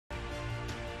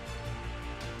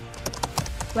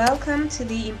Welcome to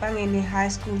the Empangeni High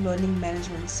School Learning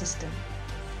Management System.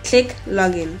 Click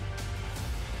Login.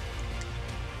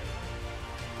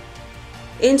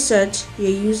 Insert your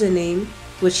username,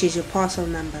 which is your parcel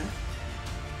number.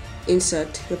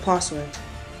 Insert your password.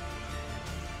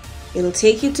 It'll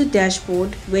take you to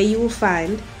dashboard where you will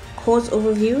find course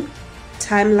overview,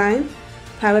 timeline,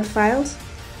 private files,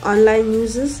 online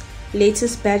users,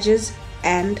 latest badges,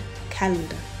 and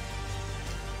calendar.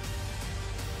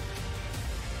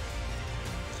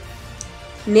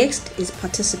 Next is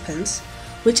participants,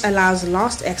 which allows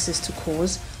last access to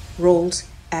course, roles,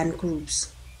 and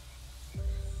groups.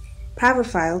 Private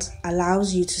files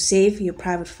allows you to save your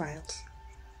private files.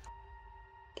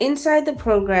 Inside the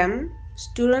program,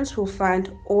 students will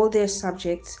find all their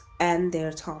subjects and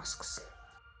their tasks.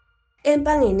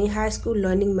 Empangeni High School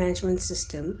Learning Management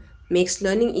System makes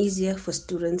learning easier for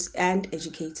students and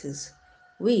educators.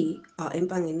 We are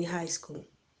Empangeni High School.